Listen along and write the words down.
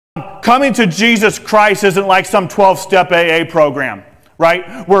coming to Jesus Christ isn't like some 12-step AA program,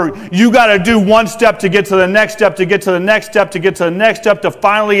 right? Where you got to do one step to get to the next step, to get to the next step, to get to the next step, to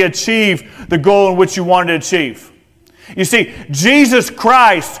finally achieve the goal in which you wanted to achieve. You see, Jesus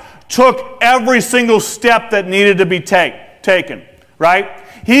Christ took every single step that needed to be taken, right?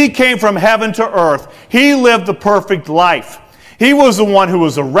 He came from heaven to earth. He lived the perfect life. He was the one who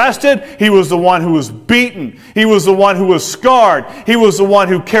was arrested. He was the one who was beaten. He was the one who was scarred. He was the one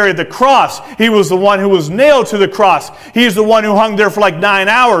who carried the cross. He was the one who was nailed to the cross. He's the one who hung there for like 9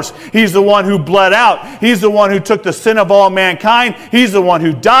 hours. He's the one who bled out. He's the one who took the sin of all mankind. He's the one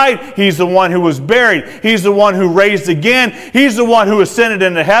who died. He's the one who was buried. He's the one who raised again. He's the one who ascended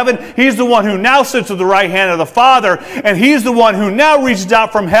into heaven. He's the one who now sits at the right hand of the Father. And He's the one who now reaches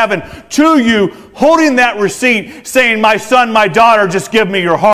out from heaven to you, holding that receipt, saying, "My son, my daughter, just give me your heart."